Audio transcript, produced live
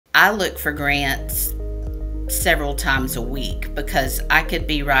I look for grants several times a week because I could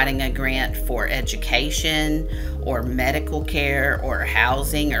be writing a grant for education or medical care or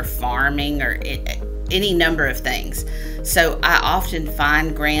housing or farming or any number of things. So I often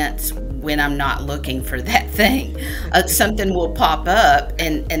find grants when I'm not looking for that thing. Something will pop up,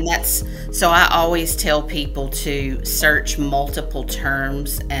 and that's so I always tell people to search multiple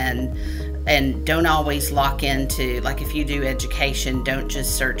terms and don't always lock into, like, if you do education, don't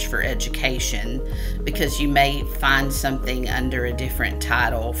just search for education, because you may find something under a different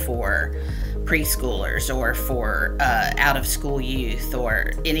title for preschoolers or for out of school youth,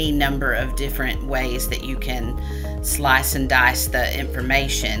 or any number of different ways that you can slice and dice the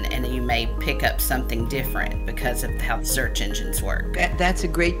information, and you may pick up something different because of how search engines work. That's a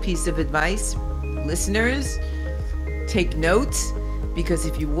great piece of advice. Listeners, take notes, because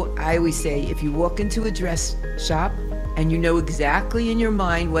I always say, if you walk into a dress shop and you know exactly in your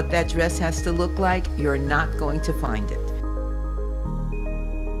mind what that dress has to look like, you're not going to find it.